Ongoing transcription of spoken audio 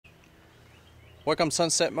Welcome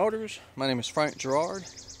Sunset Motors. My name is Frank Gerard.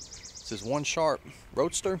 This is one Sharp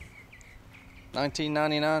Roadster,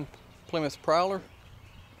 1999 Plymouth Prowler.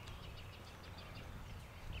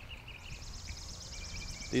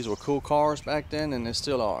 These were cool cars back then, and they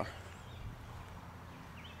still are.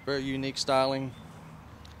 Very unique styling,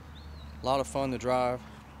 a lot of fun to drive,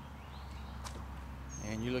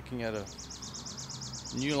 and you're looking at a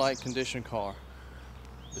new light condition car.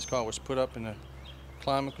 This car was put up in a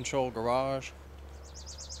climate controlled garage.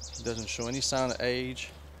 It doesn't show any sign of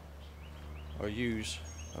age or use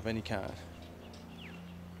of any kind.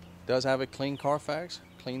 It does have a clean Carfax,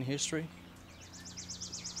 clean history.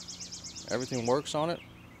 Everything works on it.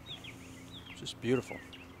 Just beautiful.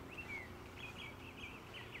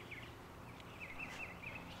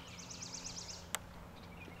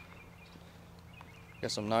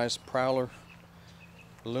 Got some nice Prowler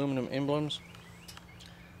aluminum emblems.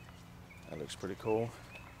 That looks pretty cool.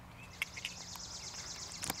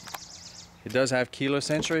 It does have keyless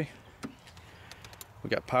entry. We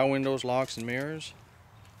got power windows, locks, and mirrors.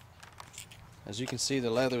 As you can see, the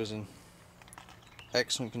leather is in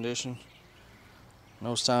excellent condition.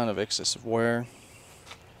 No sign of excessive wear.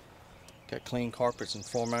 Got clean carpets and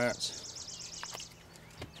floor mats.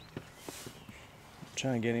 I'm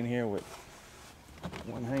trying to get in here with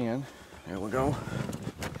one hand. There we go.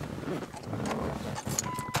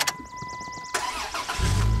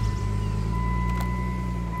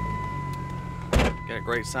 Got a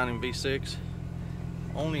great sounding V6.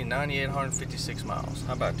 Only 9,856 miles.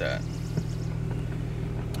 How about that? I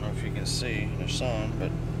don't know if you can see in the sun, but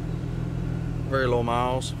very low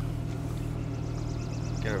miles.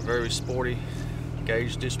 Got a very sporty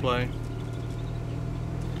gauge display.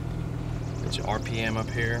 Got your RPM up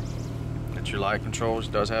here. Got your light controls.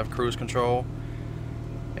 It does have cruise control.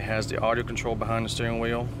 It has the audio control behind the steering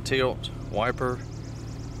wheel, tilt, wiper,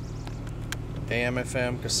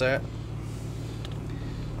 AM/FM cassette,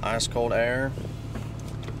 ice cold air.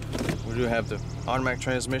 We do have the automatic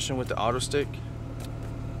transmission with the auto stick.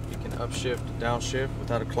 You can upshift, downshift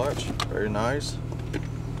without a clutch. Very nice.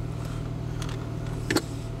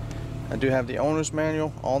 I do have the owner's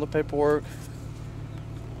manual, all the paperwork,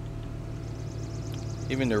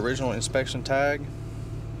 even the original inspection tag.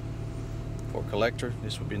 For a collector,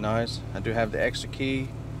 this would be nice. I do have the extra key,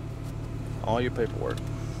 all your paperwork.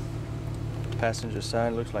 Passenger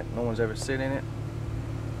side looks like no one's ever sit in it.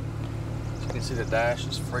 As you can see, the dash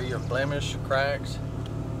is free of blemish, cracks,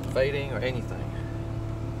 fading, or anything.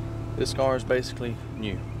 This car is basically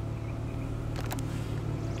new.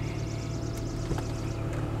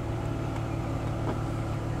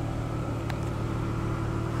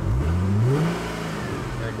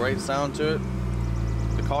 Got a great sound to it.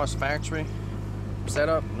 The car's factory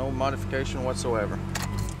setup, no modification whatsoever.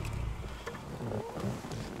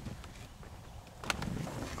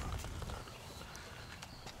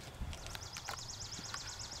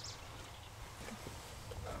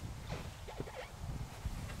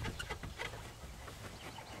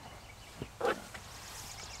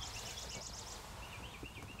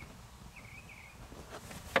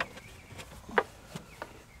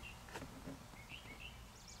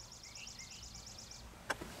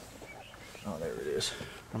 Oh, there it is.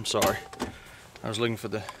 I'm sorry. I was looking for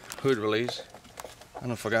the hood release.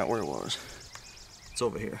 I forgot where it was. It's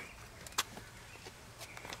over here.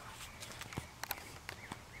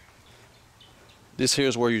 This here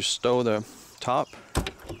is where you stow the top.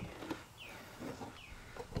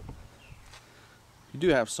 You do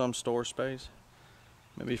have some storage space,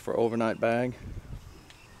 maybe for overnight bag.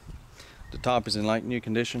 The top is in like new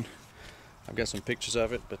condition. I've got some pictures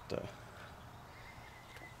of it, but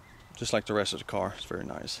just like the rest of the car, it's very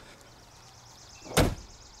nice.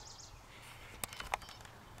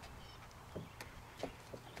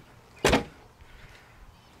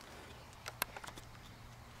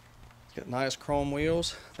 It's got nice chrome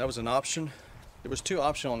wheels. That was an option. There was two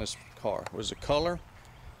options on this car. It was the color,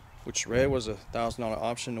 which red was a $1,000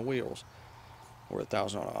 option. The wheels were a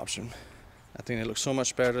 $1,000 option. I think they look so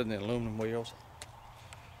much better than the aluminum wheels.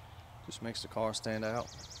 Just makes the car stand out.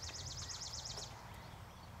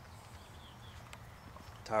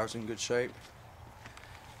 Tires in good shape.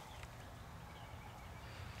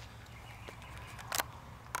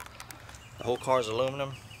 The whole car is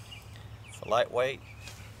aluminum. It's lightweight.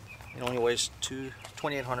 It only weighs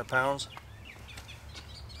 2,800 pounds.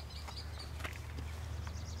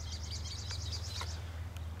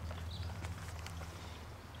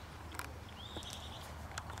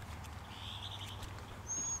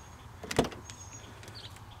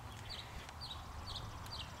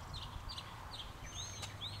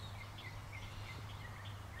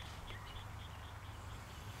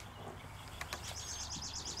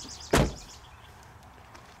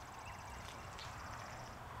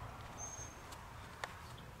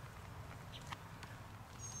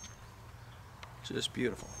 Just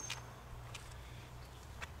beautiful.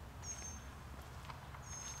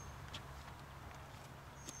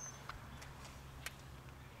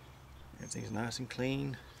 Everything's nice and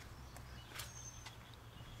clean.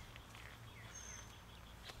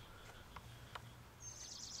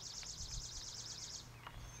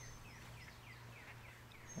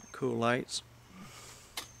 Cool lights.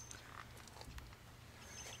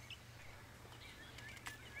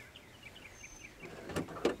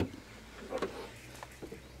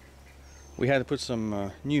 We had to put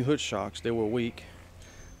some new hood shocks. They were weak,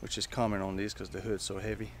 which is common on these because the hood's so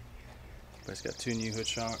heavy. But it's got 2 new hood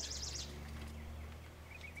shocks.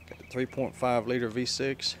 Got the 3.5 liter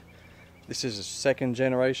V6. This is the 2nd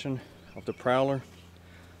generation of the Prowler.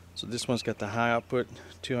 So this one's got the high output,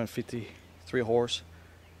 253 horse.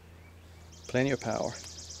 Plenty of power.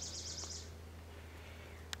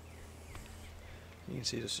 You can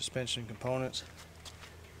see the suspension components.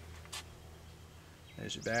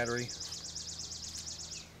 There's your battery.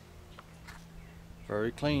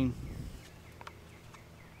 Very clean.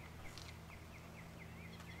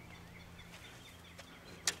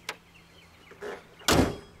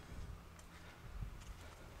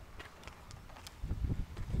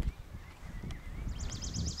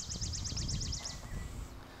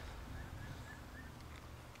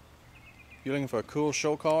 If you're looking for a cool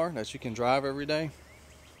show car that you can drive every day,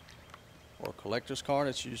 or a collector's car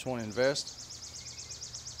that you just want to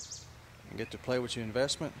invest and get to play with your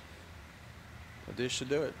investment, well, this should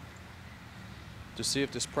do it. To see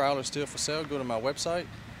if this Prowler is still for sale, go to my website,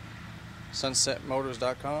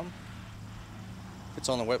 Sunsetmotors.com. If it's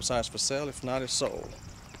on the website, it's for sale. If not, it's sold.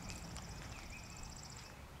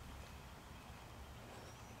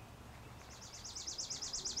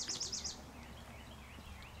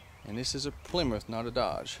 And this is a Plymouth, not a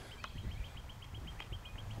Dodge.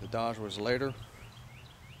 The Dodge was later.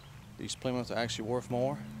 These Plymouth are actually worth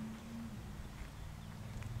more.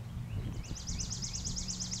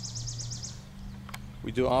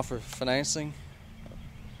 We do offer financing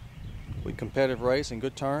with competitive rates and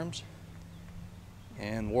good terms,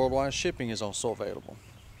 and worldwide shipping is also available.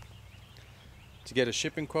 To get a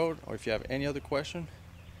shipping quote, or if you have any other question,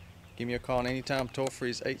 give me a call anytime. Toll free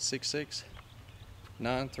is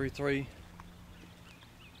 866-933-4680.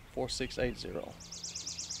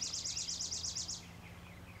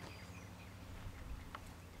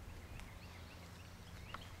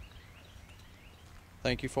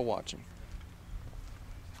 Thank you for watching.